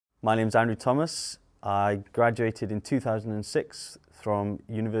My name's Andrew Thomas. I graduated in 2006 from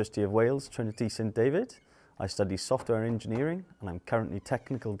University of Wales, Trinity St David. I study software engineering and I'm currently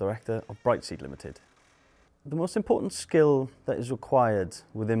Technical Director of Brightseed Limited. The most important skill that is required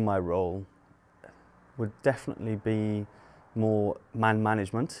within my role would definitely be more man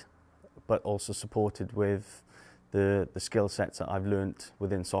management, but also supported with the skill sets that I've learnt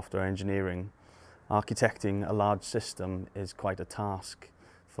within software engineering. Architecting a large system is quite a task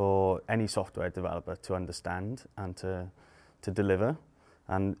for any software developer to understand and to deliver.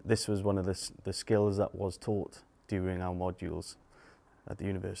 And this was one of the skills that was taught during our modules at the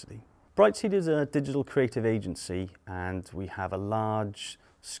university. Brightseed is a digital creative agency and we have a large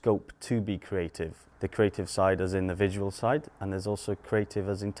scope to be creative. The creative side as in the visual side, and there's also creative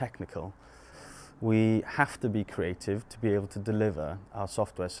as in technical. We have to be creative to be able to deliver our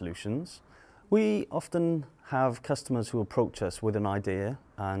software solutions. We often have customers who approach us with an idea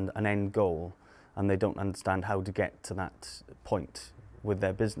and an end goal, and they don't understand how to get to that point with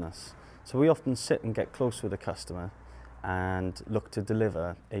their business. So we often sit and get close with the customer and look to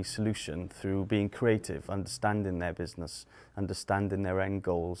deliver a solution through being creative, understanding their business, understanding their end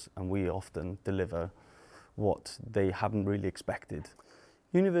goals, and we often deliver what they haven't really expected.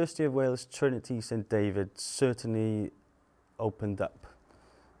 University of Wales Trinity St David certainly opened up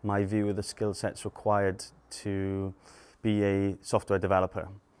my view of the skill sets required to be a software developer.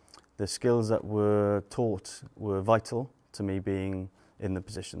 The skills that were taught were vital to me being in the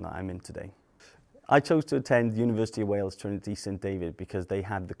position that I'm in today. I chose to attend University of Wales Trinity St David because they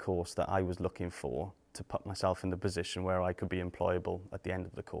had the course that I was looking for to put myself in the position where I could be employable at the end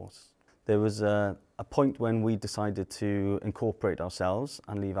of the course. There was a point when we decided to incorporate ourselves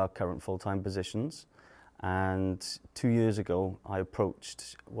and leave our current full-time positions. And 2 years ago, I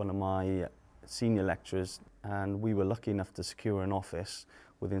approached one of my senior lecturers and we were lucky enough to secure an office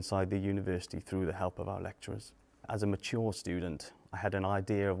inside the university through the help of our lecturers. As a mature student, I had an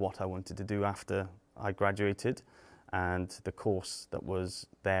idea of what I wanted to do after I graduated, and the course that was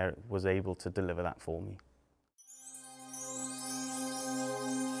there was able to deliver that for me.